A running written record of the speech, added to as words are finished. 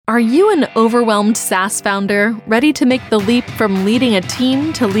Are you an overwhelmed SaaS founder ready to make the leap from leading a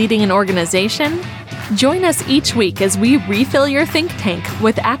team to leading an organization? Join us each week as we refill your think tank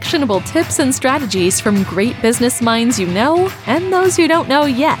with actionable tips and strategies from great business minds you know and those you don't know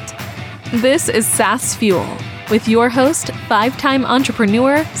yet. This is SaaS Fuel with your host, 5-time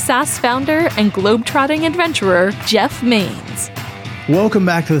entrepreneur, SaaS founder, and globetrotting adventurer, Jeff Maines. Welcome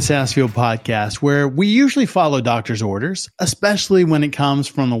back to the SaaS Fuel podcast, where we usually follow doctor's orders, especially when it comes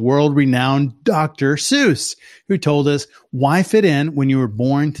from the world-renowned Dr. Seuss, who told us, why fit in when you were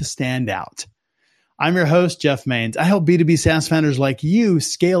born to stand out? I'm your host, Jeff Maines. I help B2B SaaS founders like you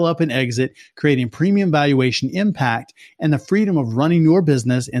scale up and exit, creating premium valuation impact and the freedom of running your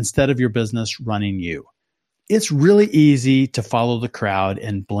business instead of your business running you. It's really easy to follow the crowd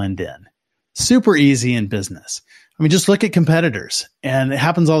and blend in. Super easy in business. I mean, just look at competitors, and it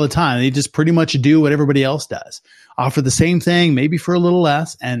happens all the time. They just pretty much do what everybody else does. Offer the same thing, maybe for a little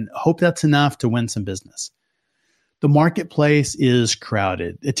less, and hope that's enough to win some business. The marketplace is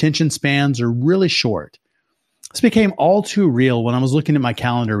crowded. Attention spans are really short. This became all too real when I was looking at my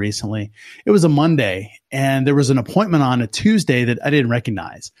calendar recently. It was a Monday, and there was an appointment on a Tuesday that I didn't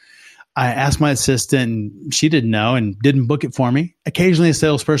recognize. I asked my assistant, and she didn't know and didn't book it for me. Occasionally, a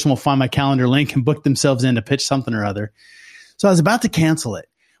salesperson will find my calendar link and book themselves in to pitch something or other. So I was about to cancel it.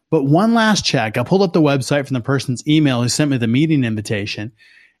 But one last check, I pulled up the website from the person's email who sent me the meeting invitation.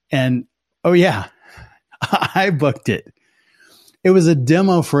 And, oh yeah, I booked it. It was a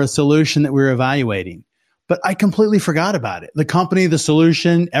demo for a solution that we were evaluating. But I completely forgot about it. The company, the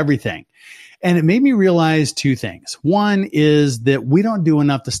solution, everything. And it made me realize two things. One is that we don't do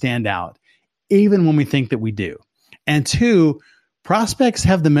enough to stand out, even when we think that we do. And two, prospects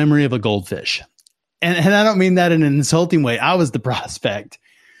have the memory of a goldfish. And I don't mean that in an insulting way. I was the prospect.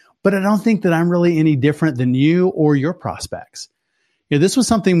 But I don't think that I'm really any different than you or your prospects. You know, this was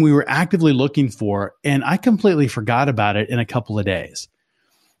something we were actively looking for, and I completely forgot about it in a couple of days.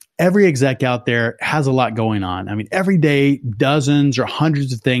 Every exec out there has a lot going on. I mean, every day, dozens or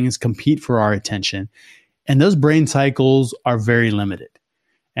hundreds of things compete for our attention. And those brain cycles are very limited.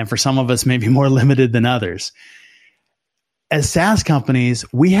 And for some of us, maybe more limited than others. As SaaS companies,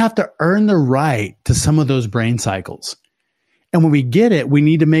 we have to earn the right to some of those brain cycles. And when we get it, we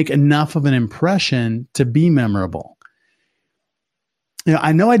need to make enough of an impression to be memorable. You know,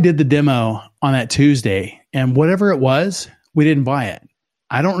 I know I did the demo on that Tuesday, and whatever it was, we didn't buy it.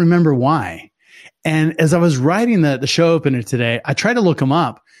 I don't remember why. And as I was writing the show opener today, I tried to look them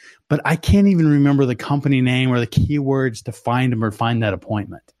up, but I can't even remember the company name or the keywords to find them or find that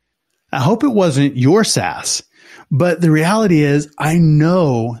appointment. I hope it wasn't your SaaS, but the reality is I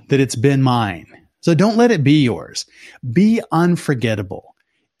know that it's been mine. So don't let it be yours. Be unforgettable.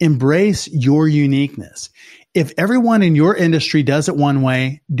 Embrace your uniqueness. If everyone in your industry does it one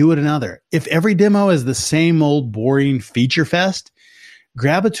way, do it another. If every demo is the same old boring feature fest,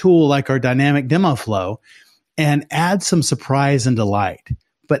 grab a tool like our dynamic demo flow and add some surprise and delight,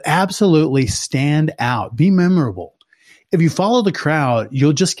 but absolutely stand out. Be memorable. If you follow the crowd,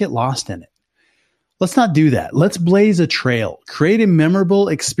 you'll just get lost in it. Let's not do that. Let's blaze a trail, create a memorable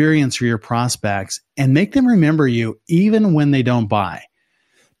experience for your prospects, and make them remember you even when they don't buy.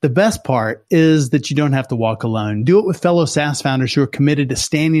 The best part is that you don't have to walk alone. Do it with fellow SaaS founders who are committed to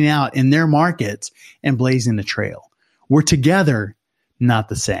standing out in their markets and blazing the trail. We're together, not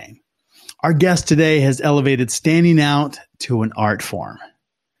the same. Our guest today has elevated standing out to an art form.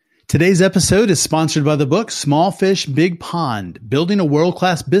 Today's episode is sponsored by the book Small Fish, Big Pond, Building a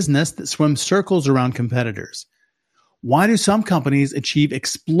World-Class Business That Swims Circles Around Competitors. Why do some companies achieve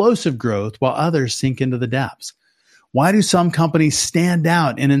explosive growth while others sink into the depths? Why do some companies stand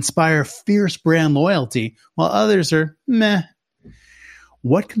out and inspire fierce brand loyalty while others are meh?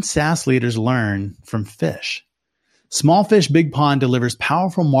 What can SaaS leaders learn from fish? Small Fish, Big Pond delivers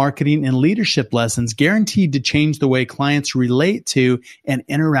powerful marketing and leadership lessons guaranteed to change the way clients relate to and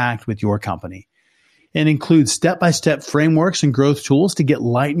interact with your company. It includes step-by-step frameworks and growth tools to get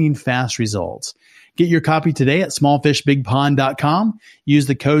lightning-fast results. Get your copy today at smallfishbigpond.com. Use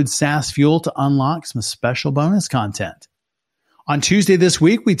the code SaaSFuel to unlock some special bonus content. On Tuesday this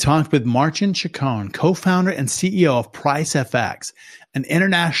week, we talked with Marcin Chacon, co-founder and CEO of PriceFX, an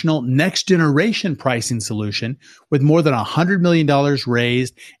international next-generation pricing solution with more than $100 million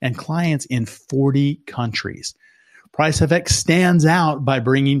raised and clients in 40 countries. PriceFX stands out by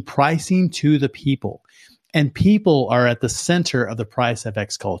bringing pricing to the people, and people are at the center of the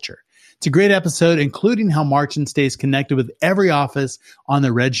PriceFX culture. It's a great episode, including how Marcin stays connected with every office on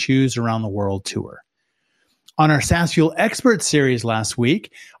the Red Shoes Around the World tour. On our SaaS Fuel Expert Series last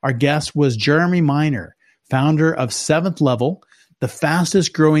week, our guest was Jeremy Miner, founder of Seventh Level, the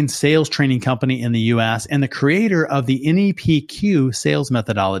fastest growing sales training company in the US and the creator of the NEPQ sales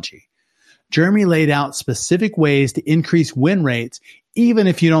methodology. Jeremy laid out specific ways to increase win rates, even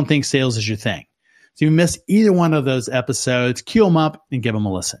if you don't think sales is your thing. So if you miss either one of those episodes, queue them up and give them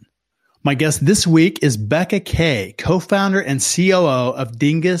a listen. My guest this week is Becca Kay, co-founder and COO of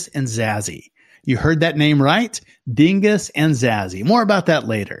Dingus and Zazzy. You heard that name right? Dingus and Zazzy. More about that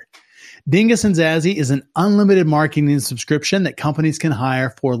later. Dingus and Zazzy is an unlimited marketing subscription that companies can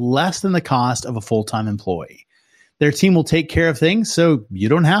hire for less than the cost of a full-time employee. Their team will take care of things so you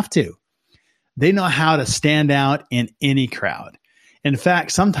don't have to. They know how to stand out in any crowd. In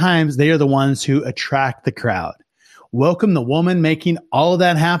fact, sometimes they are the ones who attract the crowd. Welcome the woman making all of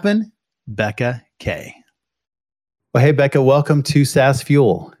that happen, Becca Kay. Well, hey, Becca, welcome to SaaS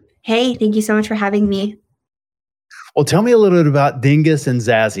Fuel. Hey, thank you so much for having me. Well, tell me a little bit about Dingus and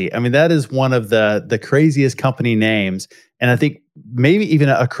Zazzy. I mean, that is one of the craziest company names. And I think maybe even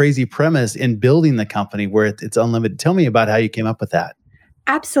a crazy premise in building the company where it's unlimited. Tell me about how you came up with that.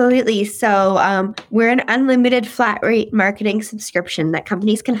 Absolutely. So we're an unlimited flat rate marketing subscription that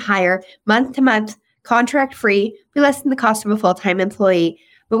companies can hire month to month, contract free, be less than the cost of a full-time employee.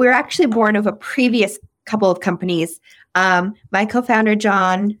 But we were actually born of a previous couple of companies. My co-founder,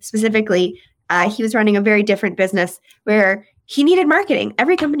 John, specifically, he was running a very different business where he needed marketing.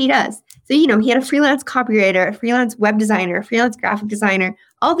 Every company does. So, he had a freelance copywriter, a freelance web designer, a freelance graphic designer,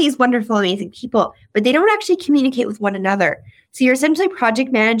 all these wonderful, amazing people, but they don't actually communicate with one another. So you're essentially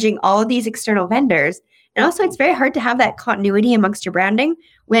project managing all of these external vendors. And also it's very hard to have that continuity amongst your branding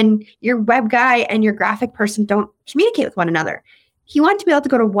when your web guy and your graphic person don't communicate with one another. He wanted to be able to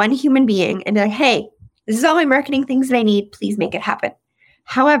go to one human being and be like, hey, this is all my marketing things that I need. Please make it happen.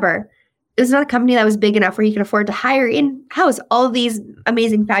 However, it was not a company that was big enough where you could afford to hire in-house all of these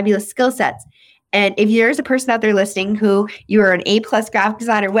amazing, fabulous skill sets. And if there's a person out there listening who you are an A+ graphic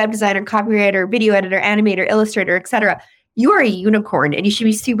designer, web designer, copywriter, video editor, animator, illustrator, etc., you are a unicorn and you should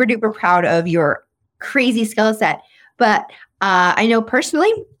be super duper proud of your crazy skill set. But I know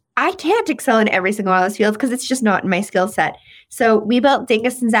personally, I can't excel in every single one of those fields because it's just not in my skill set. So we built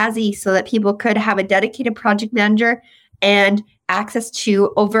Dingus and Zazzy so that people could have a dedicated project manager and access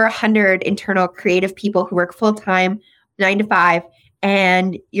to over 100 internal creative people who work full-time, 9 to 5.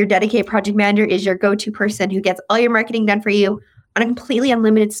 And your dedicated project manager is your go-to person who gets all your marketing done for you on a completely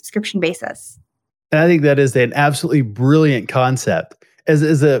unlimited subscription basis. And I think that is an absolutely brilliant concept.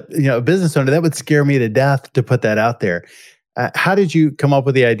 As a business owner, that would scare me to death to put that out there. How did you come up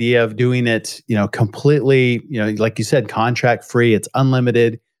with the idea of doing it, completely, like you said, contract free, it's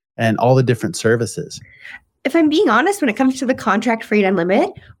unlimited, and all the different services? If I'm being honest, when it comes to the contract free and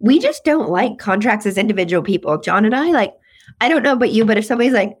unlimited, we just don't like contracts as individual people. John and I don't know about you, but if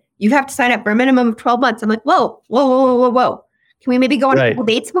somebody's like, you have to sign up for a minimum of 12 months, I'm like, whoa. Can we maybe go on a couple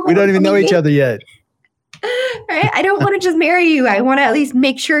dates before? We don't even know each other yet. Right? I don't want to just marry you. I want to at least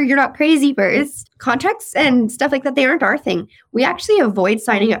make sure you're not crazy first. Contracts and stuff like that, they aren't our thing. We actually avoid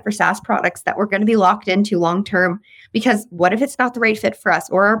signing up for SaaS products that we're going to be locked into long term because what if it's not the right fit for us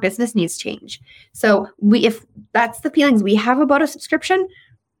or our business needs change? So if that's the feelings we have about a subscription,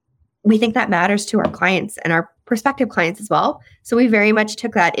 we think that matters to our clients and our prospective clients as well. So we very much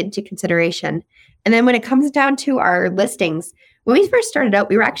took that into consideration. And then when it comes down to our listings, when we first started out,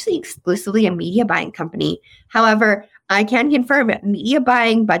 we were actually exclusively a media buying company. However, I can confirm that media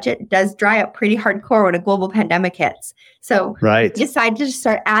buying budget does dry up pretty hardcore when a global pandemic hits. So we decided to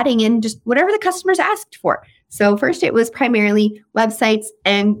start adding in just whatever the customers asked for. So first it was primarily websites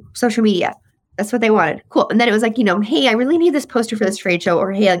and social media. That's what they wanted. Cool. And then it was like, hey, I really need this poster for this trade show.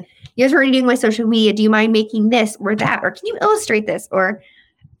 Or, hey, you guys are already doing my social media. Do you mind making this or that? Or can you illustrate this? Or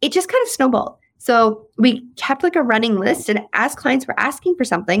it just kind of snowballed. So we kept a running list, and as clients were asking for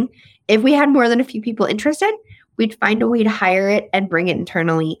something, if we had more than a few people interested, we'd find a way to hire it and bring it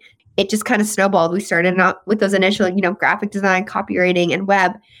internally. It just kind of snowballed. We started out with those initial, graphic design, copywriting, and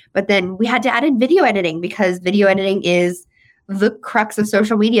web, but then we had to add in video editing because video editing is the crux of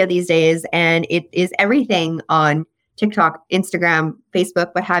social media these days, and it is everything on TikTok, Instagram,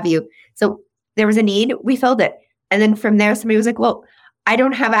 Facebook, what have you. So there was a need, we filled it. And then from there, somebody was like, well, I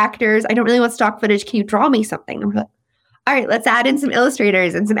don't have actors. I don't really want stock footage. Can you draw me something? And we're like, all right, let's add in some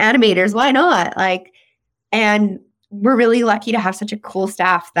illustrators and some animators. Why not? And we're really lucky to have such a cool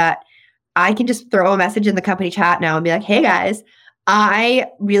staff that I can just throw a message in the company chat now and be like, hey guys, I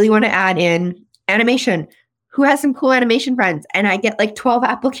really want to add in animation. Who has some cool animation friends? And I get 12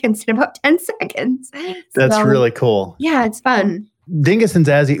 applicants in about 10 seconds. That's really cool. Yeah, it's fun. Dingus and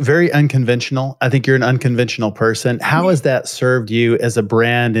Zazzy, very unconventional. I think you're an unconventional person. How has that served you as a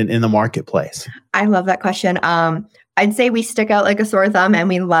brand and in the marketplace? I love that question. I I'd say we stick out like a sore thumb and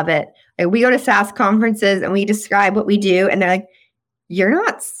we love it. Like we go to SaaS conferences and we describe what we do and they're like, you're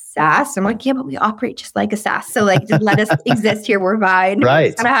not SaaS. I'm like, yeah, but we operate just like a SaaS. So like, just let us exist here. We're fine. Right. We're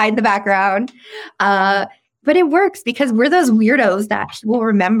just gonna hide in the background. But it works because we're those weirdos that will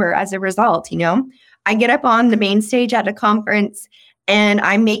remember as a result, you know? I get up on the main stage at a conference and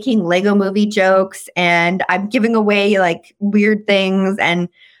I'm making Lego movie jokes and I'm giving away like weird things and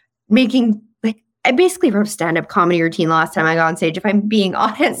making like, I basically wrote a stand-up comedy routine last time I got on stage, if I'm being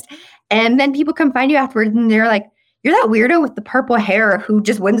honest. And then people come find you afterwards and they're like, you're that weirdo with the purple hair who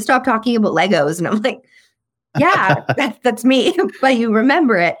just wouldn't stop talking about Legos. And I'm like, yeah, that's me, but you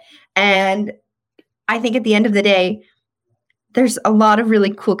remember it. And I think at the end of the day, there's a lot of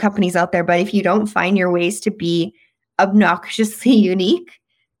really cool companies out there, but if you don't find your ways to be obnoxiously unique,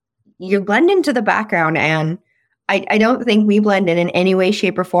 you blend into the background. And I don't think we blend in any way,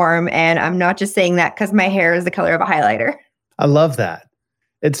 shape, or form. And I'm not just saying that because my hair is the color of a highlighter. I love that.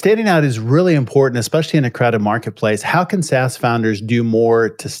 And standing out is really important, especially in a crowded marketplace. How can SaaS founders do more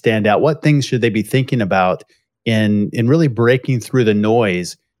to stand out? What things should they be thinking about in really breaking through the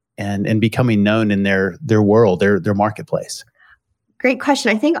noise and becoming known in their world, their marketplace? Great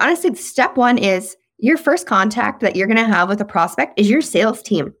question. I think honestly, step one is your first contact that you're going to have with a prospect is your sales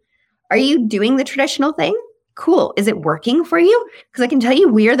team. Are you doing the traditional thing? Cool. Is it working for you? Because I can tell you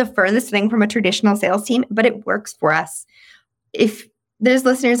we are the furthest thing from a traditional sales team, but it works for us. If there's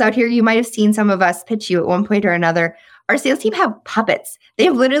listeners out here, you might have seen some of us pitch you at one point or another. Our sales team have puppets.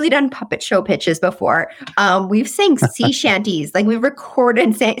 They've literally done puppet show pitches before. We've sang sea shanties. Like we've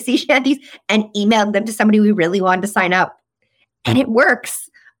recorded sea shanties and emailed them to somebody we really wanted to sign up. And it works.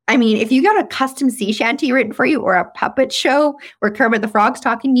 I mean, if you got a custom sea shanty written for you or a puppet show where Kermit the Frog's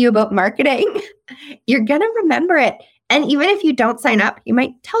talking to you about marketing, you're going to remember it. And even if you don't sign up, you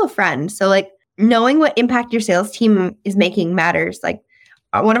might tell a friend. So like knowing what impact your sales team is making matters. Like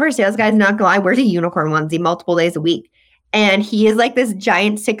one of our sales guys, not gonna lie, wears a unicorn onesie multiple days a week. And he is like this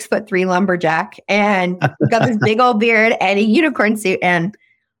giant 6'3" lumberjack and got this big old beard and a unicorn suit. And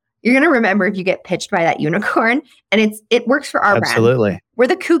you're going to remember if you get pitched by that unicorn. And it works for our brand. Absolutely. We're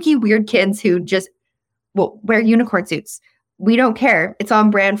the kooky, weird kids who just wear unicorn suits. We don't care. It's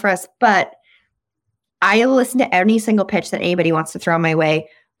on brand for us. But I listen to any single pitch that anybody wants to throw my way.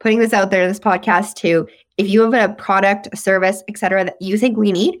 Putting this out there, this podcast too. If you have a product, a service, et cetera, that you think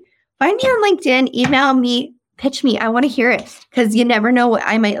we need, find me on LinkedIn, email me, pitch me. I want to hear it because you never know what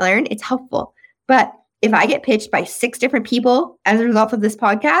I might learn. It's helpful. But if I get pitched by 6 different people as a result of this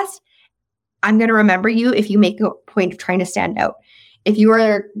podcast, I'm going to remember you if you make a point of trying to stand out. If you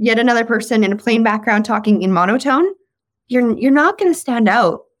are yet another person in a plain background talking in monotone, you're not going to stand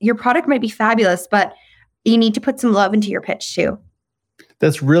out. Your product might be fabulous, but you need to put some love into your pitch too.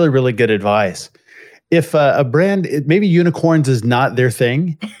 That's really, really good advice. If a brand, maybe unicorns is not their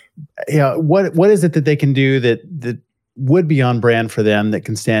thing, what is it that they can do that would be on brand for them that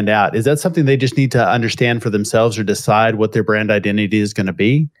can stand out? Is that something they just need to understand for themselves or decide what their brand identity is going to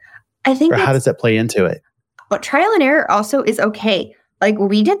be? I think. Or how does that play into it? But trial and error also is okay. Like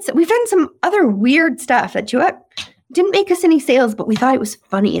we've done some other weird stuff that didn't make us any sales, but we thought it was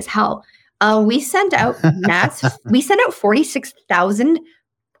funny as hell. We sent out 46,000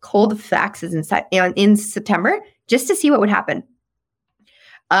 cold faxes in September just to see what would happen.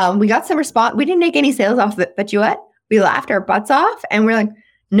 We got some response. We didn't make any sales off of it, but you know what? We laughed our butts off and we're like,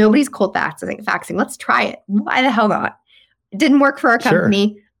 nobody's cold faxing. Let's try it. Why the hell not? It didn't work for our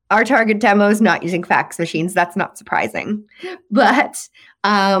company. Sure. Our target demo is not using fax machines. That's not surprising. But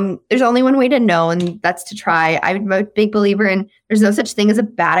there's only one way to know, and that's to try. I'm a big believer in there's no such thing as a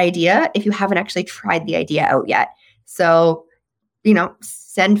bad idea if you haven't actually tried the idea out yet. So,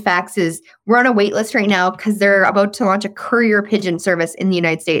 send faxes. We're on a wait list right now because they're about to launch a courier pigeon service in the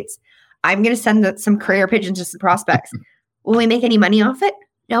United States. I'm going to send some courier pigeons to some prospects. Will we make any money off it?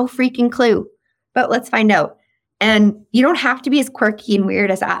 No freaking clue. But let's find out. And you don't have to be as quirky and weird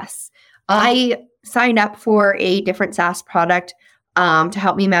as us. I signed up for a different SaaS product to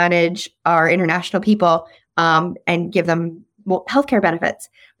help me manage our international people and give them healthcare benefits.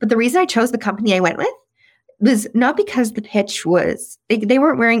 But the reason I chose the company I went with was not because the pitch was, they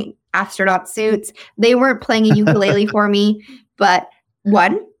weren't wearing astronaut suits. They weren't playing a ukulele for me. But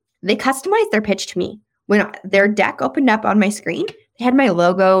one, they customized their pitch to me. When their deck opened up on my screen, they had my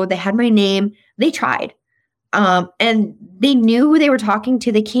logo, they had my name, they tried. And they knew who they were talking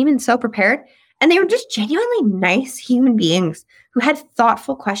to. They came in so prepared and they were just genuinely nice human beings who had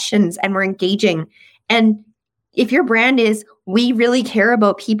thoughtful questions and were engaging. And if your brand is, we really care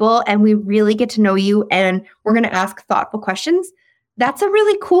about people and we really get to know you and we're going to ask thoughtful questions, that's a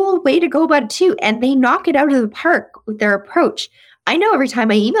really cool way to go about it too. And they knock it out of the park with their approach. I know every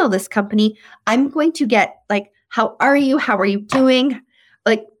time I email this company, I'm going to get like, how are you? How are you doing?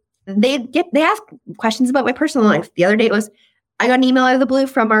 Like they ask questions about my personal life. The other day I got an email out of the blue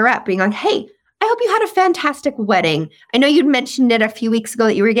from our rep being like, hey, I hope you had a fantastic wedding. I know you'd mentioned it a few weeks ago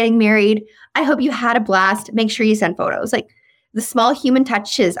that you were getting married. I hope you had a blast. Make sure you send photos. Like the small human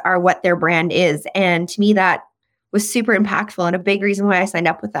touches are what their brand is. And to me, that was super impactful and a big reason why I signed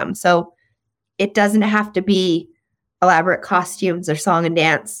up with them. So it doesn't have to be elaborate costumes or song and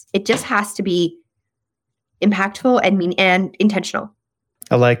dance. It just has to be impactful and intentional.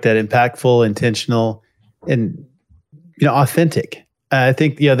 I like that. Impactful, intentional, and authentic. I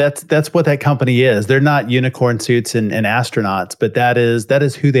think that's what that company is. They're not unicorn suits and astronauts, but that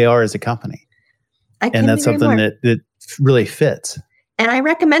is who they are as a company. And that's something that really fits. And I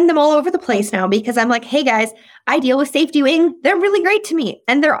recommend them all over the place now because I'm like, hey guys, I deal with Safety Wing. They're really great to me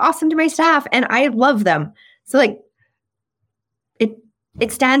and they're awesome to my staff and I love them. So like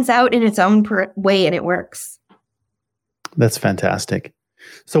it stands out in its own way and it works. That's fantastic.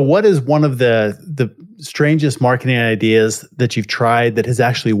 So what is one of the strangest marketing ideas that you've tried that has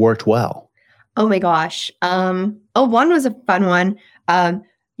actually worked well? Oh my gosh. One was a fun one.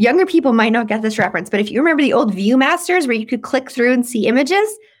 Younger people might not get this reference, but if you remember the old Viewmasters where you could click through and see images,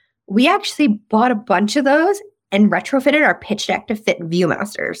 we actually bought a bunch of those and retrofitted our pitch deck to fit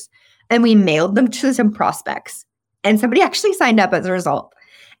Viewmasters. And we mailed them to some prospects. And somebody actually signed up as a result.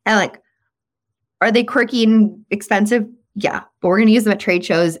 And like, are they quirky and expensive? Yeah, but we're going to use them at trade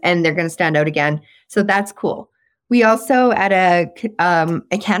shows and they're going to stand out again. So that's cool. We also, at a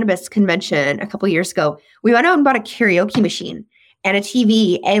cannabis convention a couple years ago, we went out and bought a karaoke machine and a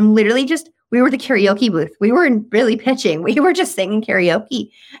TV and literally we were the karaoke booth. We weren't really pitching. We were just singing karaoke.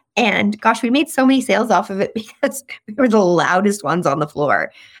 And gosh, we made so many sales off of it because we were the loudest ones on the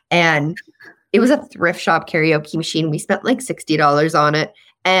floor. And it was a thrift shop karaoke machine. We spent like $60 on it.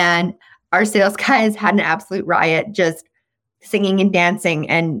 And our sales guys had an absolute riot just singing and dancing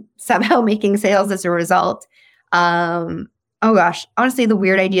and somehow making sales as a result. Oh gosh, honestly, the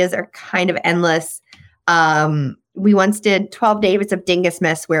weird ideas are kind of endless. We once did 12 days of Dingus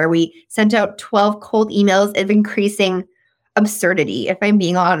Miss where we sent out 12 cold emails of increasing absurdity, if I'm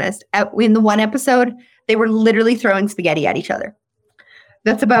being honest. In the one episode, they were literally throwing spaghetti at each other.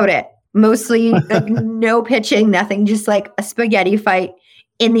 That's about it. Mostly like no pitching, nothing, just like a spaghetti fight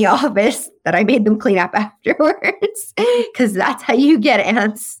in the office that I made them clean up afterwards because that's how you get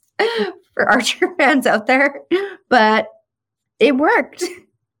ants for Archer fans out there. But it worked.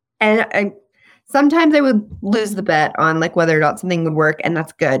 And sometimes I would lose the bet on like whether or not something would work. And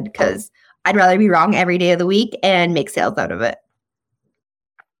that's good because I'd rather be wrong every day of the week and make sales out of it.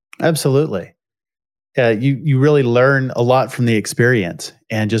 Absolutely. You really learn a lot from the experience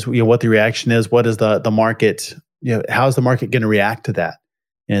and just what the reaction is. What is the market? How is the market going to react to that?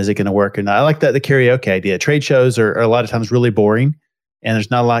 And is it going to work or not? I like the karaoke idea. Trade shows are a lot of times really boring, and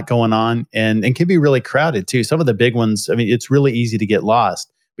there's not a lot going on, and can be really crowded too. Some of the big ones, I mean, it's really easy to get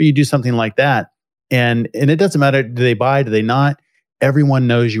lost. But you do something like that, and it doesn't matter. Do they buy? Do they not? Everyone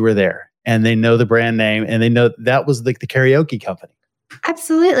knows you were there, and they know the brand name, and they know that was the karaoke company.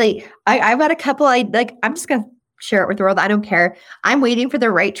 Absolutely. I've got a couple. I'm just going to share it with the world. I don't care. I'm waiting for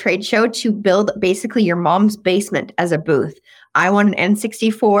the right trade show to build basically your mom's basement as a booth. I want an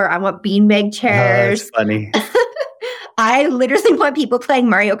N64. I want beanbag chairs. Oh, that's funny. I literally want people playing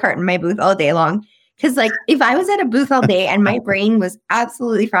Mario Kart in my booth all day long. Because like if I was at a booth all day and my brain was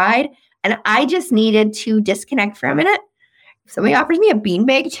absolutely fried and I just needed to disconnect for a minute, if somebody offers me a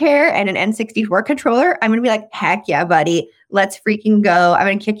beanbag chair and an N64 controller, I'm going to be like, heck yeah, buddy. Let's freaking go. I'm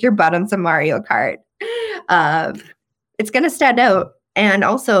going to kick your butt on some Mario Kart. It's going to stand out. And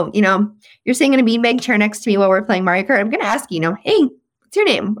also, you're sitting in a beanbag chair next to me while we're playing Mario Kart. I'm going to ask you, hey, what's your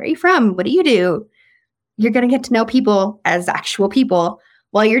name? Where are you from? What do you do? You're going to get to know people as actual people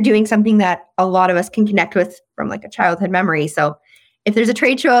while you're doing something that a lot of us can connect with from like a childhood memory. So if there's a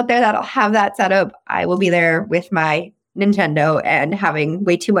trade show out there that'll have that set up, I will be there with my Nintendo and having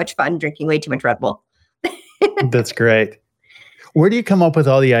way too much fun, drinking way too much Red Bull. That's great. Where do you come up with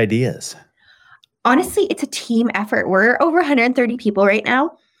all the ideas? Honestly, it's a team effort. We're over 130 people right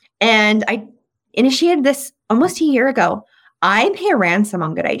now. And I initiated this almost a year ago. I pay a ransom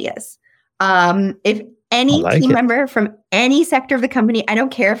on good ideas. If any team member from any sector of the company, I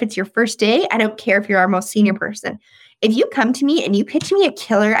don't care if it's your first day. I don't care if you're our most senior person. If you come to me and you pitch me a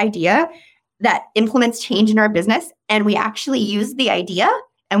killer idea that implements change in our business and we actually use the idea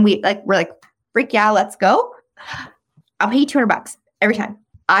and we're like, freak yeah, let's go. I'll pay you $200 every time.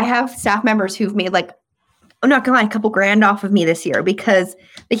 I have staff members who've made like I'm not going to lie, a couple grand off of me this year because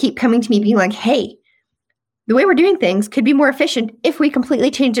they keep coming to me being like, hey, the way we're doing things could be more efficient if we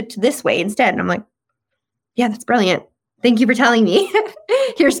completely change it to this way instead. And I'm like, yeah, that's brilliant. Thank you for telling me.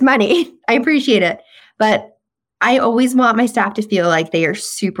 Here's money. I appreciate it. But I always want my staff to feel like they are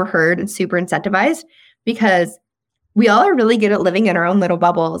super heard and super incentivized, because we all are really good at living in our own little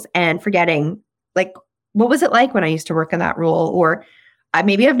bubbles and forgetting, like, what was it like when I used to work in that role? Or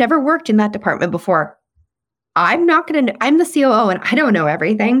maybe I've never worked in that department before. I'm the COO and I don't know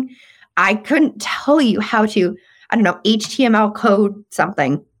everything. I couldn't tell you how to, HTML code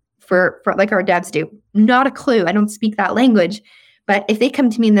something for like our devs do. Not a clue. I don't speak that language. But if they come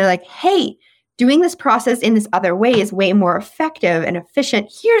to me and they're like, hey, doing this process in this other way is way more effective and efficient.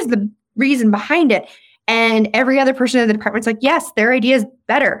 Here's the reason behind it. And every other person in the department's like, yes, their idea is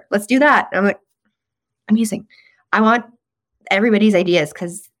better. Let's do that. And I'm like, amazing. I want everybody's ideas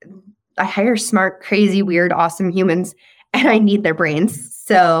because I hire smart, crazy, weird, awesome humans and I need their brains.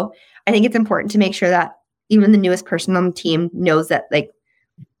 So I think it's important to make sure that even the newest person on the team knows that, like,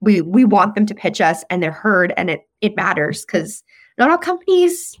 we want them to pitch us and they're heard, and it matters, because not all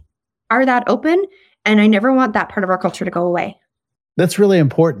companies are that open. And I never want that part of our culture to go away. That's really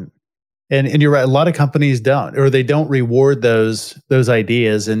important. And you're right. A lot of companies don't, or they don't reward those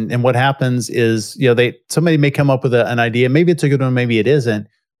ideas. And what happens is, somebody may come up with an idea. Maybe it's a good one, maybe it isn't.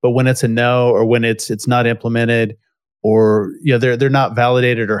 But when it's a no, or when it's not implemented, or they're not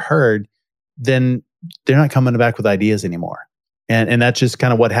validated or heard, then they're not coming back with ideas anymore. And that's just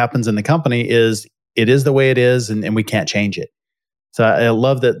kind of what happens in the company. Is it is the way it is, and we can't change it. So I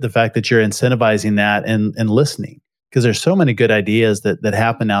love the fact that you're incentivizing that and listening, because there's so many good ideas that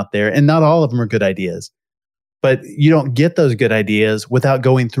happen out there, and not all of them are good ideas. But you don't get those good ideas without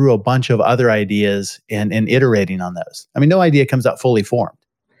going through a bunch of other ideas and iterating on those. I mean, no idea comes out fully formed.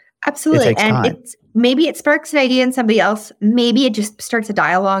 Absolutely. And maybe it sparks an idea in somebody else. Maybe it just starts a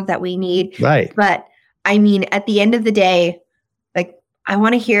dialogue that we need. Right. But I mean, at the end of the day, like, I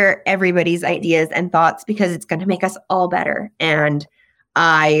want to hear everybody's ideas and thoughts, because it's going to make us all better. And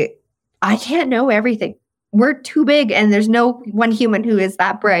I can't know everything. We're too big, and there's no one human who is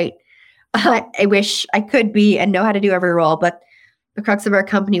that bright. I wish I could be and know how to do every role, but the crux of our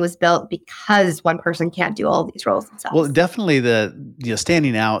company was built because one person can't do all these roles themselves. Well, definitely the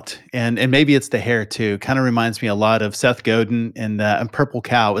standing out, and maybe it's the hair too. Kind of reminds me a lot of Seth Godin and Purple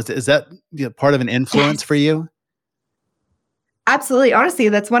Cow. Is that part of an influence for you? Absolutely. Honestly,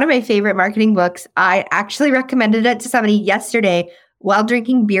 that's one of my favorite marketing books. I actually recommended it to somebody yesterday while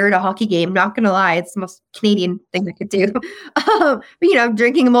drinking beer at a hockey game. Not going to lie, it's the most Canadian thing I could do. But,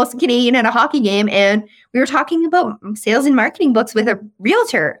 drinking the most Canadian at a hockey game. And we were talking about sales and marketing books with a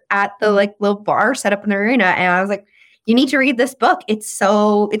realtor at the little bar set up in the arena. And I was like, you need to read this book. It's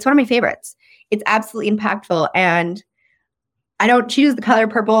one of my favorites. It's absolutely impactful. And I don't choose the color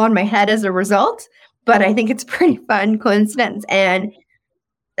purple on my head as a result, but I think it's a pretty fun coincidence. And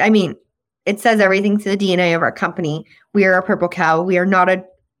I mean, it says everything to the DNA of our company. We are a purple cow. We're not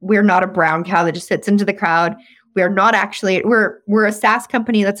a brown cow that just fits into the crowd. We're not actually, we're a SaaS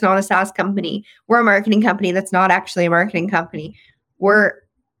company that's not a SaaS company. We're a marketing company that's not actually a marketing company. We're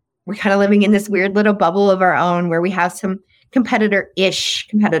kind of living in this weird little bubble of our own where we have some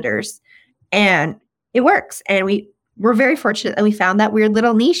competitors, and it works. And we're very fortunate that we found that weird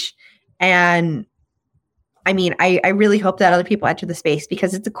little niche. And I mean, I really hope that other people enter the space,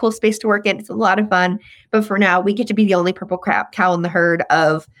 because it's a cool space to work in. It's a lot of fun. But for now, we get to be the only purple cow in the herd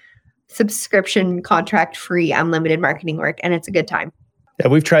of subscription, contract-free, unlimited marketing work. And it's a good time. Yeah,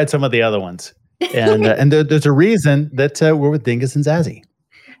 we've tried some of the other ones. And there's a reason that we're with Dingus and Zazzy.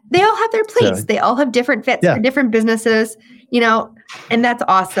 They all have their place. So, they all have different fits for different businesses, and that's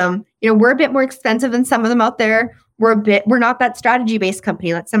awesome. We're a bit more expensive than some of them out there. We're not that strategy-based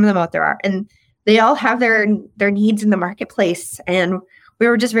company like some of them out there are. And they all have their needs in the marketplace, and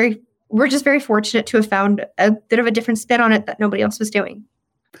we're just very fortunate to have found a bit of a different spin on it that nobody else was doing.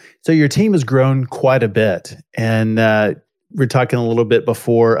 So your team has grown quite a bit, and we're talking a little bit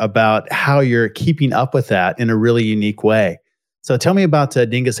before about how you're keeping up with that in a really unique way. So tell me about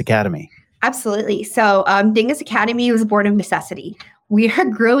Dingus Academy. Absolutely. So Dingus Academy was born of necessity. We are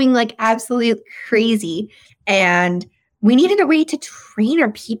growing like absolute crazy, and we needed a way to train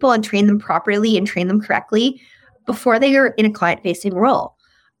our people and train them properly and train them correctly before they are in a client-facing role,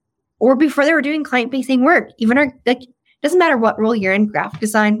 or before they were doing client-facing work. Even doesn't matter what role you're in: graphic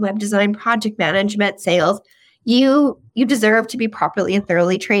design, web design, project management, sales. You deserve to be properly and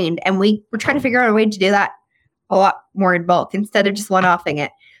thoroughly trained. And we're trying to figure out a way to do that a lot more in bulk instead of just one-offing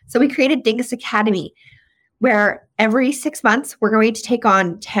it. So we created Dingus Academy, where every 6 months we're going to take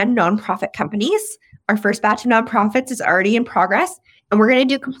on 10 nonprofit companies. Our first batch of nonprofits is already in progress, and we're going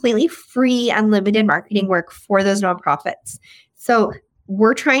to do completely free, unlimited marketing work for those nonprofits. So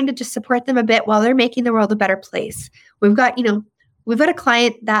we're trying to just support them a bit while they're making the world a better place. We've got a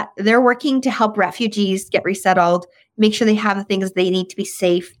client that they're working to help refugees get resettled, make sure they have the things they need to be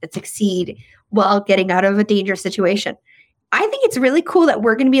safe and succeed while getting out of a dangerous situation. I think it's really cool that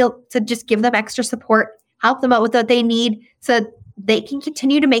we're going to be able to just give them extra support, help them out with what they need so they can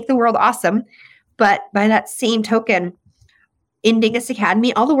continue to make the world awesome. But by that same token, in Dingus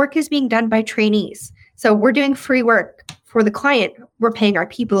Academy, all the work is being done by trainees. So we're doing free work for the client. We're paying our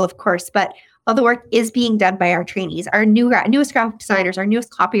people, of course, but all the work is being done by our trainees, our newest graphic designers, our newest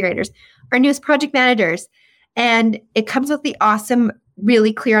copywriters, our newest project managers. And it comes with the awesome,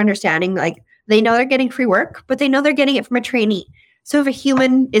 really clear understanding, like they know they're getting free work, but they know they're getting it from a trainee. So if a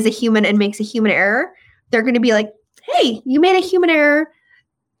human is a human and makes a human error, they're going to be like, hey, you made a human error.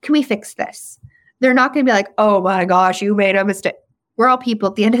 Can we fix this? They're not going to be like, oh my gosh, you made a mistake. We're all people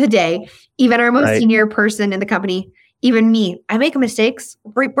at the end of the day. Even our most senior person in the company, even me, I make mistakes.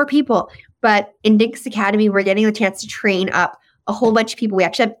 We're people. But in Dingus Academy, we're getting the chance to train up a whole bunch of people. We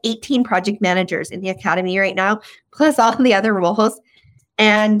actually have 18 project managers in the academy right now, plus all the other roles.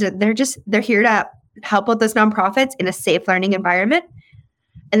 And they're here to help out those nonprofits in a safe learning environment.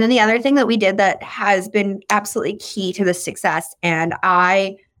 And then the other thing that we did that has been absolutely key to this success, and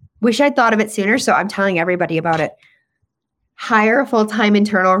I wish I'd thought of it sooner, so I'm telling everybody about it. Hire a full-time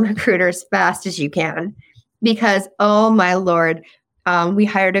internal recruiter as fast as you can. Because, oh my Lord, we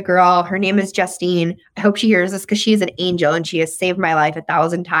hired a girl. Her name is Justine. I hope she hears this because she's an angel and she has saved my life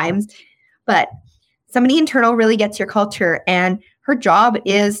 1,000 times. But somebody internal really gets your culture, and her job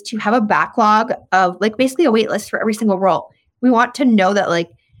is to have a backlog of basically a wait list for every single role. We want to know that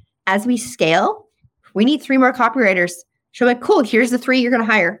as we scale, we need 3 more copywriters. She'll be like, cool, here's the 3 you're going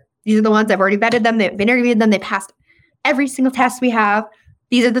to hire. These are the ones I've already vetted them. They've interviewed them. They passed every single test we have.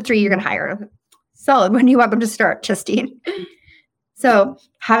 These are the 3 you're going to hire. Solid. When do you want them to start, Justine? So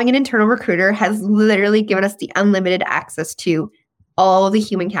having an internal recruiter has literally given us the unlimited access to all the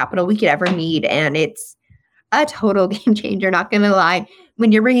human capital we could ever need. And it's a total game changer, not going to lie.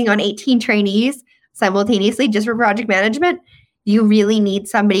 When you're bringing on 18 trainees simultaneously just for project management, you really need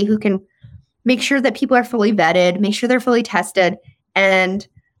somebody who can make sure that people are fully vetted, make sure they're fully tested, and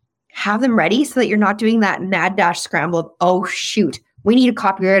have them ready so that you're not doing that mad dash scramble of, oh, shoot, we need a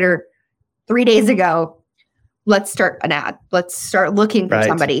copywriter 3 days ago. Let's start an ad. Let's start looking for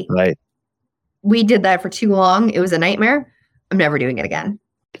somebody. Right. We did that for too long. It was a nightmare. I'm never doing it again.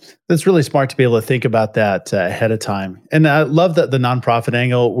 That's really smart to be able to think about that ahead of time. And I love that the nonprofit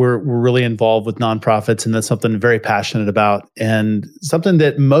angle. We're really involved with nonprofits, and that's something I'm very passionate about, and something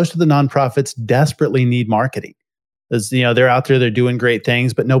that most of the nonprofits desperately need marketing. As they're out there, they're doing great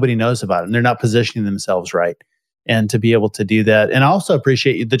things, but nobody knows about it, and they're not positioning themselves right. And to be able to do that, and I also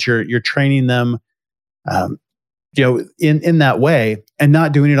appreciate that you're training them, in that way, and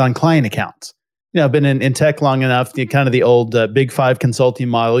not doing it on client accounts. I've been in tech long enough, kind of the old Big 5 consulting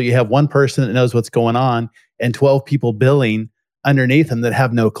model. You have one person that knows what's going on and 12 people billing underneath them that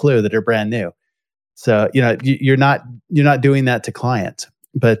have no clue, that are brand new. So, you're not doing that to clients,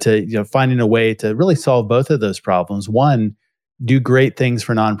 but finding a way to really solve both of those problems. One, do great things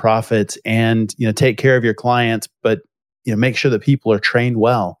for nonprofits and, take care of your clients, but, make sure that people are trained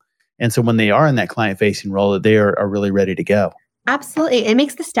well. And so when they are in that client-facing role, that they are really ready to go. Absolutely. It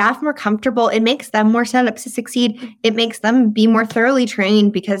makes the staff more comfortable. It makes them more set up to succeed. It makes them be more thoroughly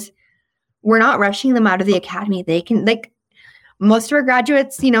trained because we're not rushing them out of the academy. They can, most of our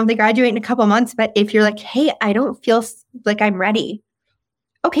graduates, they graduate in a couple months. But if you're like, hey, I don't feel like I'm ready.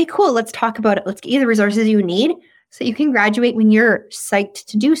 Okay, cool. Let's talk about it. Let's get you the resources you need so you can graduate when you're psyched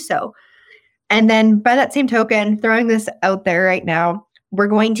to do so. And then by that same token, throwing this out there right now, we're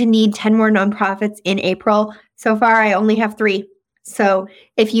going to need 10 more nonprofits in April. So far, I only have 3. So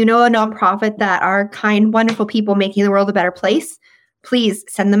if you know a nonprofit that are kind, wonderful people making the world a better place, please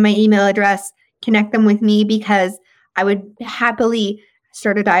send them my email address, connect them with me, because I would happily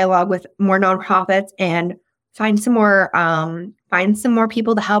start a dialogue with more nonprofits and find some more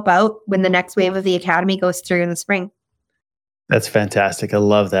people to help out when the next wave of the academy goes through in the spring. That's fantastic. I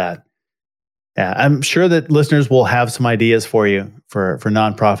love that. Yeah, I'm sure that listeners will have some ideas for you for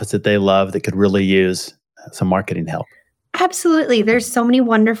nonprofits that they love that could really use some marketing help. Absolutely. There's so many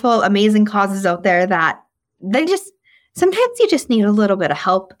wonderful, amazing causes out there that sometimes you just need a little bit of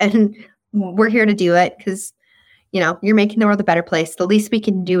help, and we're here to do it because, you're making the world a better place. The least we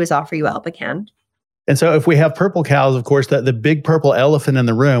can do is offer you help again. And so if we have purple cows, of course, the big purple elephant in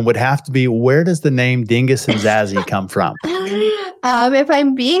the room would have to be, where does the name Dingus and Zazzy come from? If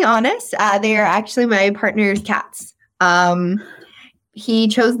I'm being honest, they are actually my partner's cats. He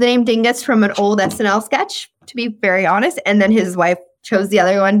chose the name Dingus from an old SNL sketch, to be very honest. And then his wife chose the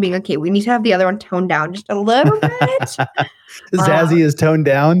other one, being, okay, we need to have the other one toned down just a little bit. Zazzy is toned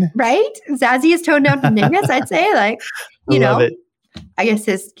down. Right? Zazzy is toned down from Dingus, I'd say. Like, I love it. I guess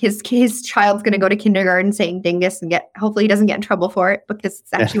his child's going to go to kindergarten saying Dingus and hopefully he doesn't get in trouble for it because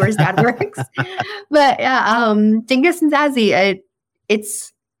it's actually where his dad works. But yeah, Dingus and Zazzy,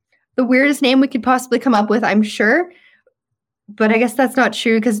 it's the weirdest name we could possibly come up with, I'm sure. But I guess that's not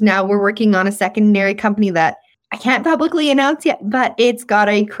true because now we're working on a secondary company that I can't publicly announce yet, but it's got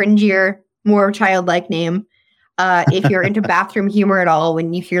a cringier, more childlike name. If you're into bathroom humor at all,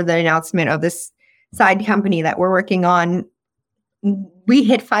 when you hear the announcement of this side company that we're working on, we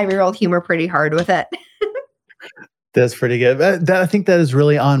hit 5-year-old humor pretty hard with it. That's pretty good. I think that is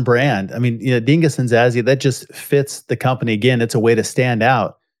really on brand. I mean, Dingus and Zazzy, that just fits the company. Again, it's a way to stand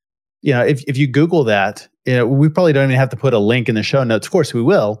out. If you Google that, we probably don't even have to put a link in the show notes. Of course we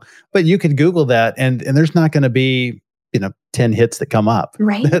will, but you could Google that and there's not going to be, 10 hits that come up.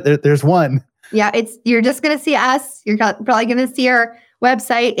 Right. There's one. Yeah. You're just going to see us. You're probably going to see our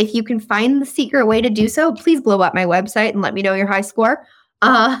website. If you can find the secret way to do so, please blow up my website and let me know your high score.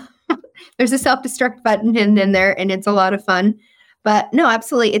 There's a self-destruct button in there and it's a lot of fun, but no,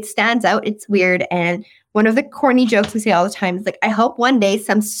 absolutely. It stands out. It's weird. And one of the corny jokes we say all the time is like, I hope one day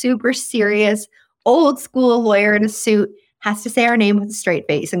some super serious old school lawyer in a suit has to say our name with a straight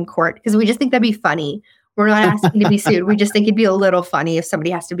face in court because we just think that'd be funny. We're not asking to be sued. We just think it'd be a little funny if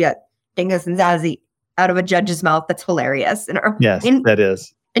somebody has to be like Dingus and Zazzy out of a judge's mouth. That's hilarious. Yes, that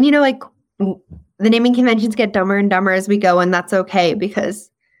is. And the naming conventions get dumber and dumber as we go, and that's okay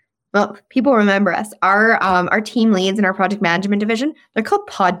because, well, people remember us. Our team leads in our project management division, they're called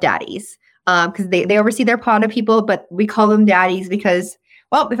pod daddies because they oversee their pod of people, but we call them daddies because,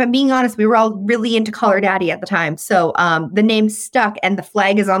 well, if I'm being honest, we were all really into Call Her Daddy at the time. So the name stuck and the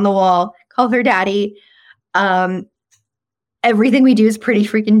flag is on the wall. Call Her Daddy. Everything we do is pretty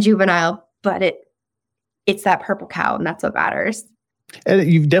freaking juvenile, but it's that purple cow, and that's what matters.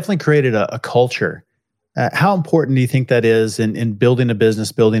 And you've definitely created a culture. How important do you think that is in building a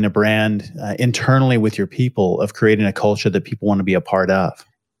business, building a brand internally with your people, of creating a culture that people want to be a part of?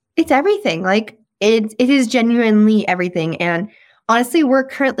 It's everything. Like it is genuinely everything. And honestly, we're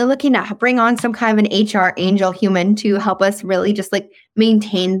currently looking to bring on some kind of an HR angel human to help us really just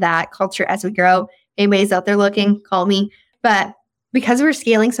maintain that culture as we grow. Anybody's out there looking, call me. But because we're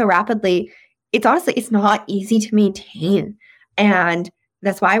scaling so rapidly, it's not easy to maintain. And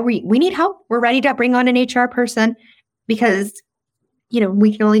that's why we need help. We're ready to bring on an HR person because,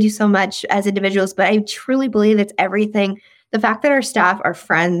 we can only do so much as individuals, but I truly believe it's everything. The fact that our staff are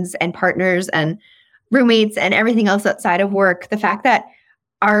friends and partners and roommates and everything else outside of work, the fact that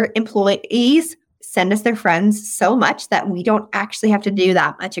our employees send us their friends so much that we don't actually have to do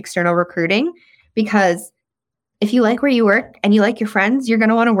that much external recruiting, because if you like where you work and you like your friends, you're going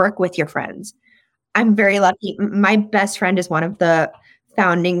to want to work with your friends. I'm very lucky. My best friend is one of the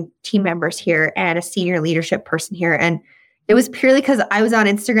founding team members here and a senior leadership person here. And it was purely because I was on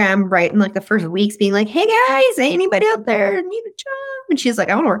Instagram right in the first weeks being like, hey guys, anybody out there need a job? And she's like,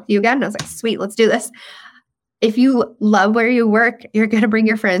 I want to work with you again. And I was like, sweet, let's do this. If you love where you work, you're going to bring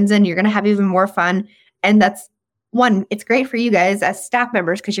your friends in, you're going to have even more fun. And that's one, it's great for you guys as staff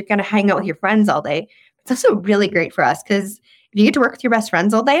members because you're going to hang out with your friends all day. It's also really great for us because if you get to work with your best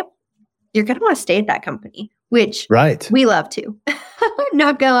friends all day, you're going to want to stay at that company, which we love to.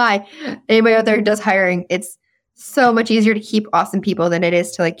 Not going to lie. Anybody out there who does hiring, it's so much easier to keep awesome people than it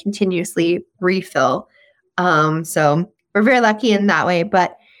is to continuously refill. So we're very lucky in that way,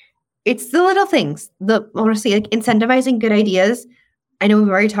 but it's the little things, honestly, incentivizing good ideas. I know we've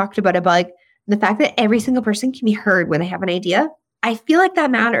already talked about it, but the fact that every single person can be heard when they have an idea, I feel like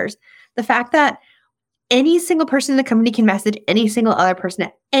that matters. The fact that any single person in the company can message any single other person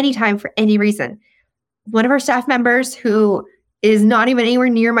at any time for any reason. One of our staff members who is not even anywhere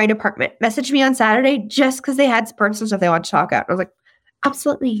near my department messaged me on Saturday just because they had personal stuff they want to talk about. I was like,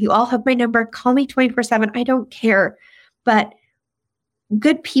 absolutely. You all have my number. Call me 24/7. I don't care. But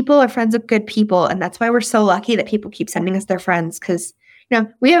good people are friends of good people. And that's why we're so lucky that people keep sending us their friends. Because,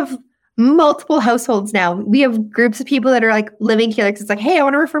 we have multiple households now. We have groups of people that are living together. It's like, hey, I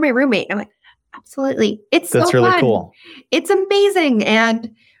want to refer my roommate. And I'm like, absolutely. That's really cool. It's amazing.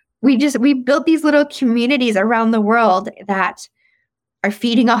 And we built these little communities around the world that are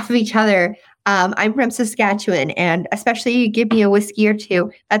feeding off of each other. I'm from Saskatchewan, and especially you give me a whiskey or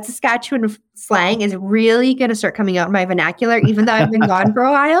two, that Saskatchewan slang is really going to start coming out in my vernacular, even though I've been gone for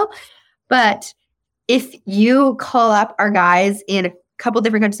a while. But if you call up our guys in a couple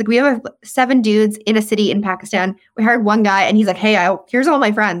different countries, like we have 7 dudes in a city in Pakistan. We hired one guy and he's like, hey, here's all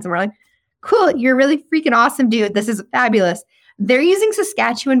my friends. And we're like, cool, you're really freaking awesome, dude. This is fabulous. They're using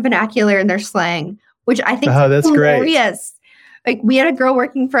Saskatchewan vernacular in their slang, which I think that's hilarious. Great. Like we had a girl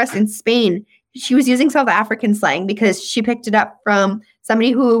working for us in Spain. She was using South African slang because she picked it up from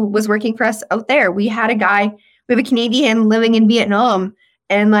somebody who was working for us out there. We have a Canadian living in Vietnam,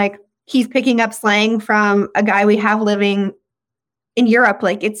 and like he's picking up slang from a guy we have living in Europe.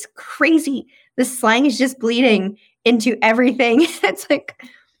 Like it's crazy. The slang is just bleeding into everything. It's like,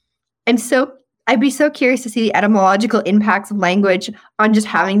 I'd be so curious to see the etymological impacts of language on just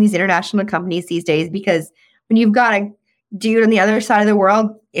having these international companies these days, because when you've got a dude on the other side of the world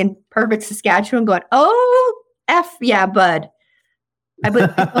in perfect Saskatchewan going, oh, F yeah, bud. I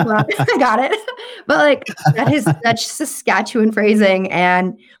got it. But like that's Saskatchewan phrasing.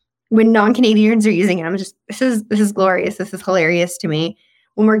 And when non-Canadians are using it, I'm just, this is glorious. This is hilarious to me.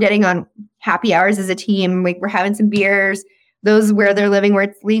 When we're getting on happy hours as a team, like we're having some beers, those where they're living where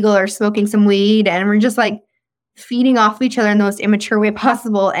it's legal, or smoking some weed, and we're just like feeding off of each other in the most immature way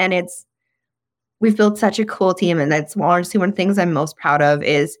possible. And we've built such a cool team. And that's honestly one of the things I'm most proud of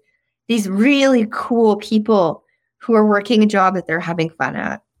is these really cool people who are working a job that they're having fun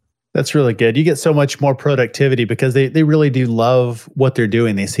at. That's really good. You get so much more productivity because they really do love what they're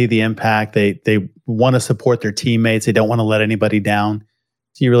doing. They see the impact. They want to support their teammates. They don't want to let anybody down.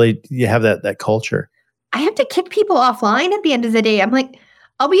 So you have that culture. I have to kick people offline at the end of the day. I'm like,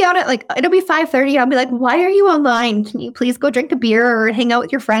 I'll be out at like, it'll be 5:30. I'll be like, why are you online? Can you please go drink a beer or hang out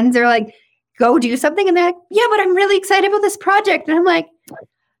with your friends or like go do something? And they're like, yeah, but I'm really excited about this project. And I'm like,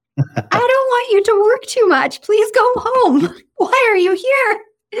 I don't want you to work too much. Please go home. Why are you here?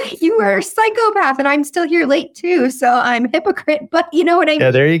 You are a psychopath and I'm still here late too. So I'm a hypocrite, but you know what I mean?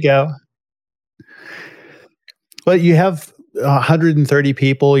 Yeah, there you go. Well, you have 130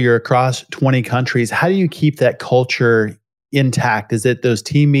 people, you're across 20 countries. How do you keep that culture intact? Is it those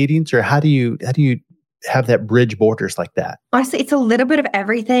team meetings, or how do you have that bridge borders like that? Honestly, it's a little bit of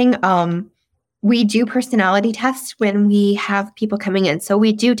everything. We do personality tests when we have people coming in. So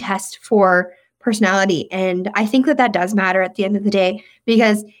we do test for personality. And I think that does matter at the end of the day,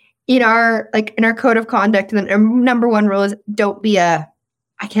 because in our code of conduct, the number one rule is don't be a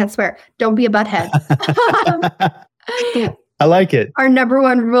butthead. I like it. Our number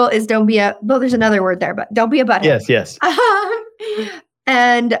one rule is there's another word there, but don't be a butthead. Yes.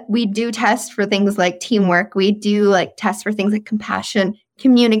 And we do test for things like teamwork. We do like test for things like compassion,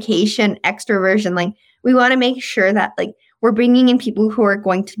 communication, extroversion. Like we want to make sure that like we're bringing in people who are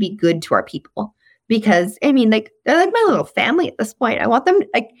going to be good to our people, because I mean, like they're like my little family at this point. I want them,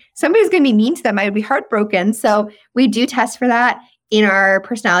 like somebody's going to be mean to them, I would be heartbroken. So we do test for that in our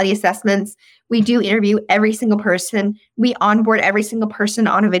personality assessments. We do interview every single person. We onboard every single person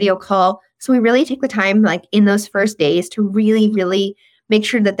on a video call. So we really take the time like in those first days to really, really make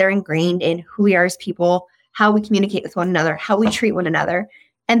sure that they're ingrained in who we are as people, how we communicate with one another, how we treat one another.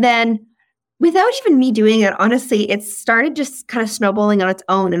 And then without even me doing it, honestly, it started just kind of snowballing on its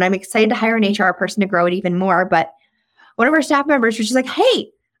own. And I'm excited to hire an HR person to grow it even more. But one of our staff members was just like,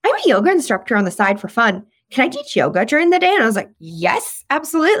 hey, I'm a yoga instructor on the side for fun. Can I teach yoga during the day? And I was like, yes,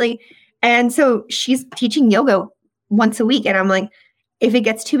 absolutely. And so she's teaching yoga once a week. And I'm like, if it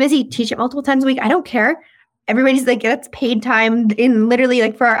gets too busy, teach it multiple times a week. I don't care. Everybody's like, that's paid time in literally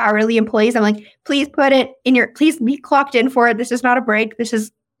like for our hourly employees. I'm like, please put it in please be clocked in for it. This is not a break. This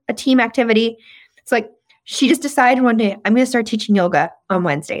is a team activity. It's like, she just decided one day, I'm going to start teaching yoga on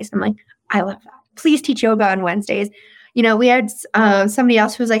Wednesdays. I'm like, I love that. Please teach yoga on Wednesdays. You know, we had somebody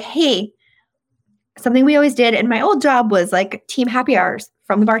else who was like, hey, something we always did in my old job was like team happy hours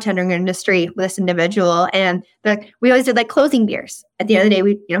from the bartending industry with this individual. And we always did like closing beers. At the end of the day,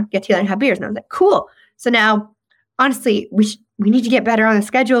 we get together and have beers. And I was like, cool. So now, honestly, we need to get better on the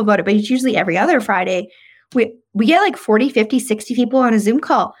schedule about it. But it's usually every other Friday. We get like 40, 50, 60 people on a Zoom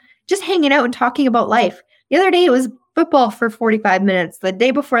call, just hanging out and talking about life. The other day, it was football for 45 minutes. The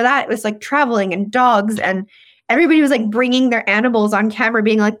day before that, it was like traveling and dogs. And everybody was like bringing their animals on camera,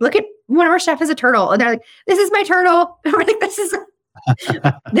 being like, look at one of our staff is a turtle. And they're like, this is my turtle. And we're like,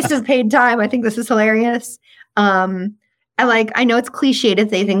 this is paid time. I think this is hilarious. And like, I know it's cliche to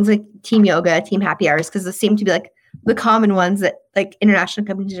say things like team yoga, team happy hours, because those seem to be like the common ones that like international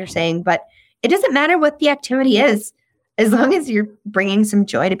companies are saying, but it doesn't matter what the activity is, as long as you're bringing some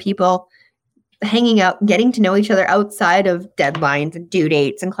joy to people, hanging out, getting to know each other outside of deadlines and due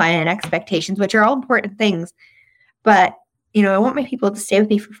dates and client expectations, which are all important things. But I want my people to stay with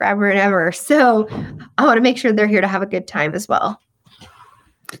me for forever and ever. So I want to make sure they're here to have a good time as well.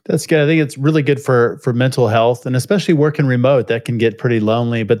 That's good. I think it's really good for mental health, and especially working remote, that can get pretty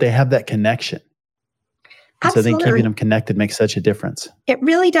lonely, but they have that connection. So I think keeping them connected makes such a difference. It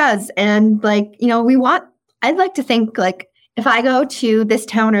really does. And like, I'd like to think like if I go to this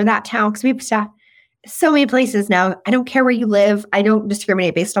town or that town, because we have staff so many places now, I don't care where you live. I don't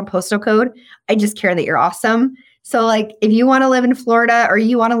discriminate based on postal code. I just care that you're awesome. So like if you want to live in Florida or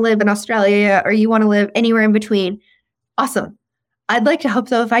you want to live in Australia or you want to live anywhere in between, awesome. I'd like to hope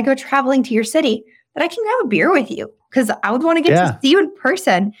though, if I go traveling to your city, that I can grab a beer with you because I would want to get to see you in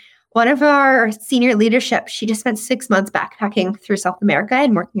person. One of our senior leadership, she just spent 6 months backpacking through South America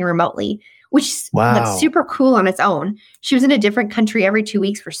and working remotely, which that's super cool on its own. She was in a different country every 2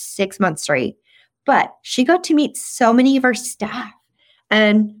 weeks for 6 months straight, but she got to meet so many of our staff.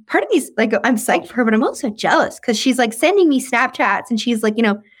 And part of me's like, I'm psyched for her, but I'm also jealous because she's like sending me Snapchats and she's like,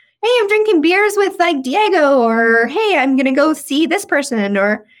 hey, I'm drinking beers with like Diego, or hey, I'm going to go see this person,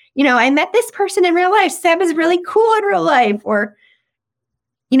 or, I met this person in real life. Seb is really cool in real life, or,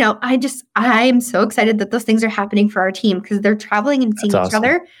 I'm so excited that those things are happening for our team because they're traveling and seeing each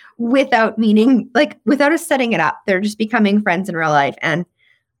other without without us setting it up. They're just becoming friends in real life. And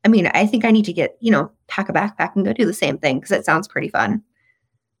I mean, I think I need to get, pack a backpack and go do the same thing because it sounds pretty fun.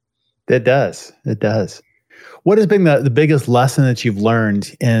 It does. It does. What has been the biggest lesson that you've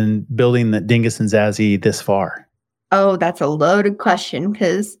learned in building the Dingus and Zazzy this far? Oh, that's a loaded question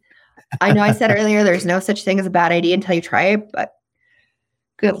because I know I said earlier there's no such thing as a bad idea until you try it, but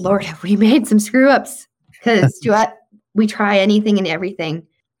good Lord, have we made some screw ups? Because we try anything and everything.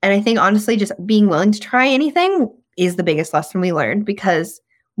 And I think honestly, just being willing to try anything is the biggest lesson we learned because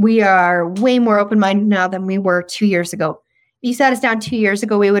we are way more open-minded now than we were 2 years ago. If you sat us down 2 years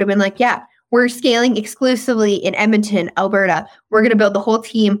ago, we would have been like, yeah, we're scaling exclusively in Edmonton, Alberta. We're going to build the whole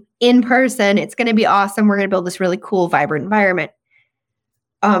team in person. It's going to be awesome. We're going to build this really cool, vibrant environment.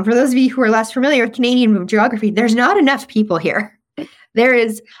 For those of you who are less familiar with Canadian geography, there's not enough people here. There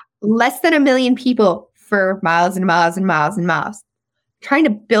is less than 1 million people for miles and miles and miles and miles. Trying to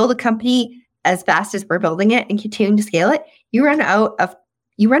build a company as fast as we're building it and continuing to scale it, you run out of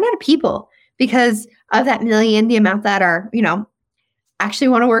people because of that million, the amount that are, actually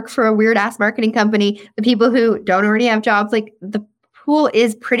want to work for a weird ass marketing company, the people who don't already have jobs, like the pool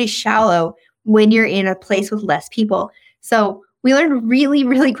is pretty shallow when you're in a place with less people. So we learned really,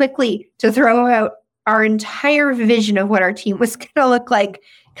 really quickly to throw out our entire vision of what our team was going to look like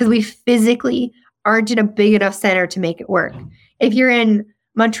because we physically aren't in a big enough center to make it work. If you're in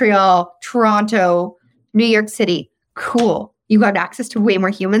Montreal, Toronto, New York City, cool. You got access to way more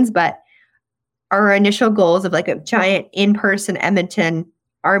humans, but our initial goals of like a giant in-person Edmonton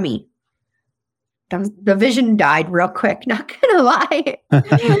army, the vision died real quick, not going to lie.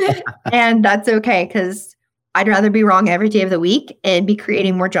 And that's okay because I'd rather be wrong every day of the week and be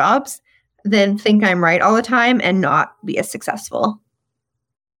creating more jobs than think I'm right all the time and not be as successful.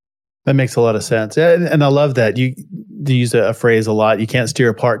 That makes a lot of sense. And I love that. You use a phrase a lot. You can't steer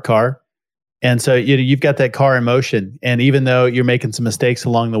a parked car. And so you've got that car in motion. And even though you're making some mistakes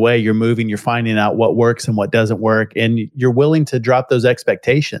along the way, you're moving, you're finding out what works and what doesn't work. And you're willing to drop those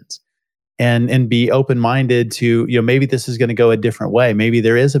expectations and be open-minded to, maybe this is going to go a different way. Maybe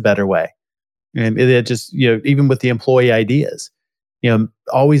there is a better way. And it just, even with the employee ideas,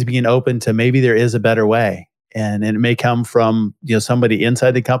 always being open to maybe there is a better way. And it may come from, somebody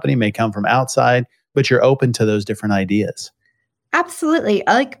inside the company, may come from outside, but you're open to those different ideas. Absolutely.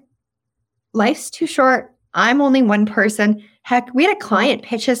 Life's too short. I'm only one person. Heck, we had a client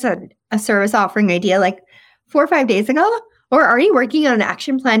pitch us a service offering idea like 4 or 5 days ago. Or are you working on an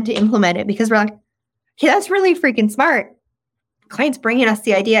action plan to implement it? Because we're like, okay, that's really freaking smart. Clients bringing us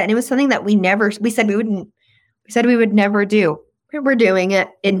the idea. And it was something that we said we would never do. We're doing it.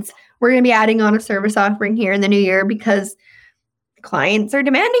 We're going to be adding on a service offering here in the new year because clients are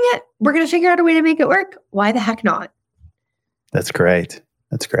demanding it. We're going to figure out a way to make it work. Why the heck not? That's great.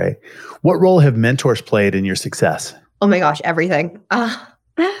 That's great. What role have mentors played in your success? Oh my gosh, everything.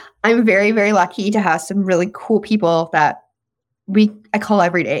 I'm very, very lucky to have some really cool people that I call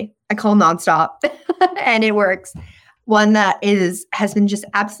every day. I call nonstop and it works. One that has been just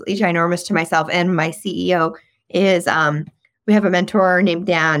absolutely ginormous to myself and my CEO is we have a mentor named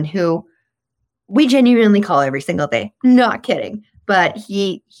Dan who we genuinely call every single day. Not kidding. But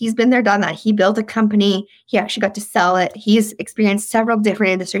he's been there, done that. He built a company. He actually got to sell it. He's experienced several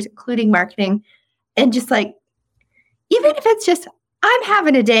different industries, including marketing. And just like, even if it's just, I'm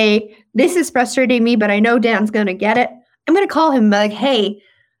having a day, this is frustrating me, but I know Dan's going to get it. I'm going to call him like, hey,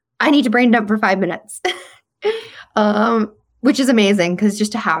 I need to brain dump for 5 minutes. Which is amazing because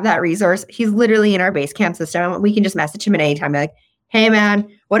just to have that resource, he's literally in our Basecamp system. We can just message him at any time. Like, hey man,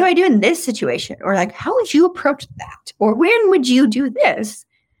 what do I do in this situation? Or like, how would you approach that? Or when would you do this?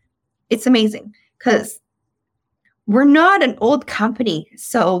 It's amazing because we're not an old company.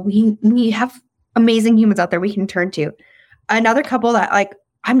 So we have amazing humans out there we can turn to. Another couple that like,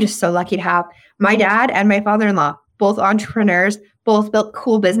 I'm just so lucky to have my dad and my father-in-law, both entrepreneurs, both built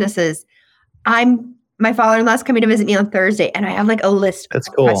cool businesses. My father-in-law's coming to visit me on Thursday, and I have like a list of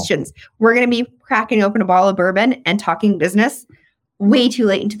questions. We're going to be cracking open a bottle of bourbon and talking business way too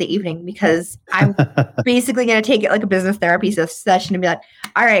late into the evening because I'm basically going to take it like a business therapy session and be like,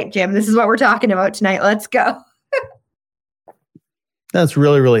 all right, Jim, this is what we're talking about tonight. Let's go. That's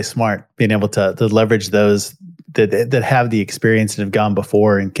really, really smart, being able to leverage those that have the experience and have gone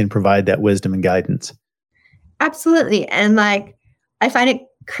before and can provide that wisdom and guidance. Absolutely. And like, I find it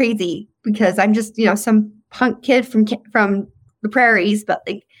crazy because I'm just, some punk kid from the prairies, but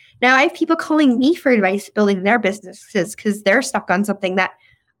like now I have people calling me for advice building their businesses because they're stuck on something that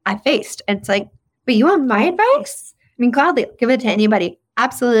I faced. And it's like, but you want my advice? I mean, gladly, I'll give it to anybody.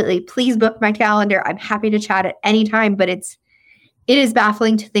 Absolutely. Please book my calendar. I'm happy to chat at any time, but it is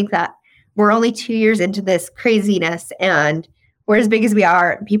baffling to think that we're only 2 years into this craziness and we're as big as we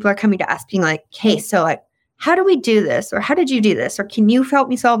are. And people are coming to us being like, hey, so like, how do we do this? Or how did you do this? Or can you help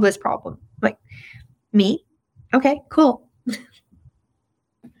me solve this problem? Like, me? Okay, cool.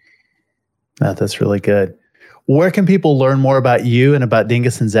 That's really good. Where can people learn more about you and about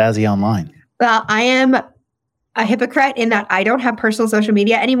Dingus and Zazzy online? Well, I am a hypocrite in that I don't have personal social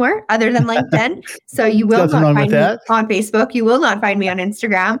media anymore other than LinkedIn. So you will not find me on Facebook. You will not find me on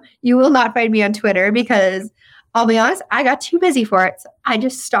Instagram. You will not find me on Twitter because I'll be honest, I got too busy for it. So I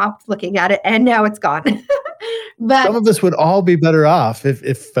just stopped looking at it and now it's gone. But some of us would all be better off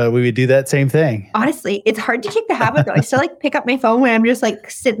if we would do that same thing. Honestly, it's hard to kick the habit though. I still like pick up my phone when I'm just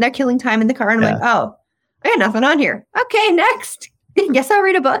like sitting there killing time in the car and I'm like, oh, I got nothing on here. Okay, next. Guess I'll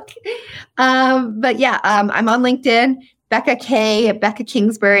read a book. But yeah, I'm on LinkedIn, Becca Kay, Becca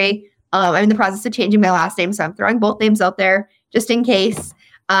Kingsbury. I'm in the process of changing my last name, so I'm throwing both names out there just in case.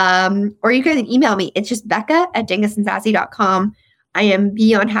 Or you can email me. It's just becca@dingusandzazzy.com. I am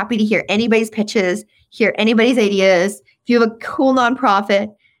beyond happy to hear anybody's pitches, hear anybody's ideas. If you have a cool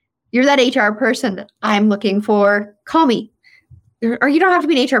nonprofit, you're that HR person I'm looking for, call me. Or you don't have to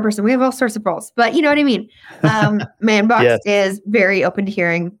be an HR person. We have all sorts of roles, but you know what I mean? My inbox is very open to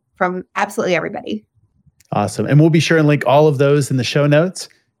hearing from absolutely everybody. Awesome. And we'll be sure and link all of those in the show notes.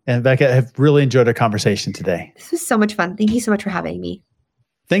 And Becca, I've really enjoyed our conversation today. This was so much fun. Thank you so much for having me.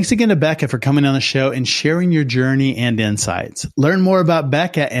 Thanks again to Becca for coming on the show and sharing your journey and insights. Learn more about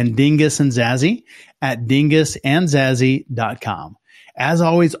Becca and Dingus and Zazzy at dingusandzazzy.com. As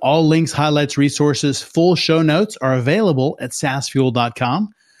always, all links, highlights, resources, full show notes are available at saasfuel.com.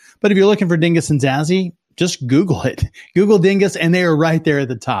 But if you're looking for Dingus and Zazzy, just Google it. Google Dingus and they are right there at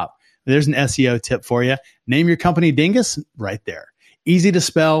the top. There's an SEO tip for you. Name your company Dingus right there. Easy to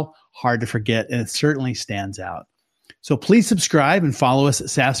spell, hard to forget, and it certainly stands out. So please subscribe and follow us at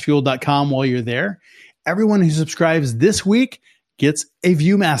saasfuel.com while you're there. Everyone who subscribes this week gets a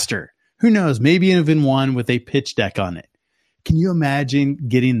Viewmaster. Who knows, maybe even one with a pitch deck on it. Can you imagine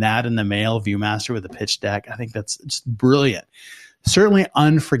getting that in the mail, Viewmaster with a pitch deck? I think that's just brilliant. Certainly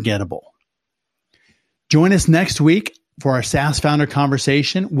unforgettable. Join us next week for our SaaS founder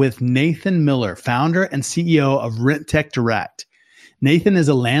conversation with Nathan Miller, founder and CEO of Rent Tech Direct. Nathan is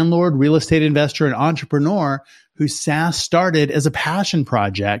a landlord, real estate investor, and entrepreneur whose SaaS started as a passion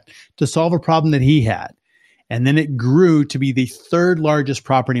project to solve a problem that he had. And then it grew to be the third largest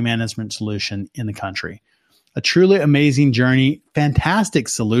property management solution in the country. A truly amazing journey, fantastic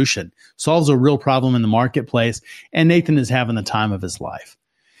solution, solves a real problem in the marketplace, and Nathan is having the time of his life.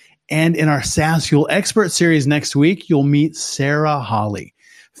 And in our SaaS Fuel Expert Series next week, you'll meet Sarah Hawley,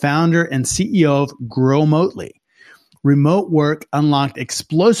 founder and CEO of Growmotely. Remote work unlocked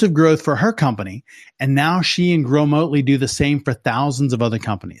explosive growth for her company, and now she and Growmotely do the same for thousands of other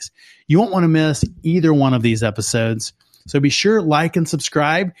companies. You won't want to miss either one of these episodes. So be sure, like and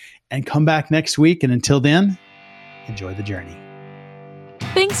subscribe, and come back next week. And until then, enjoy the journey.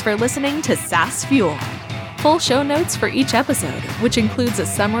 Thanks for listening to SaaS Fuel. Full show notes for each episode, which includes a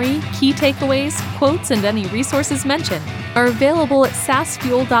summary, key takeaways, quotes, and any resources mentioned, are available at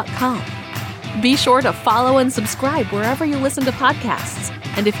saasfuel.com. Be sure to follow and subscribe wherever you listen to podcasts.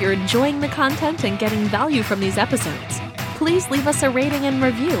 And if you're enjoying the content and getting value from these episodes, please leave us a rating and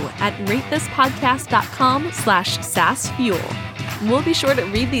review at ratethispodcast.com/SaaSFuel. We'll be sure to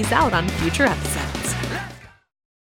read these out on future episodes.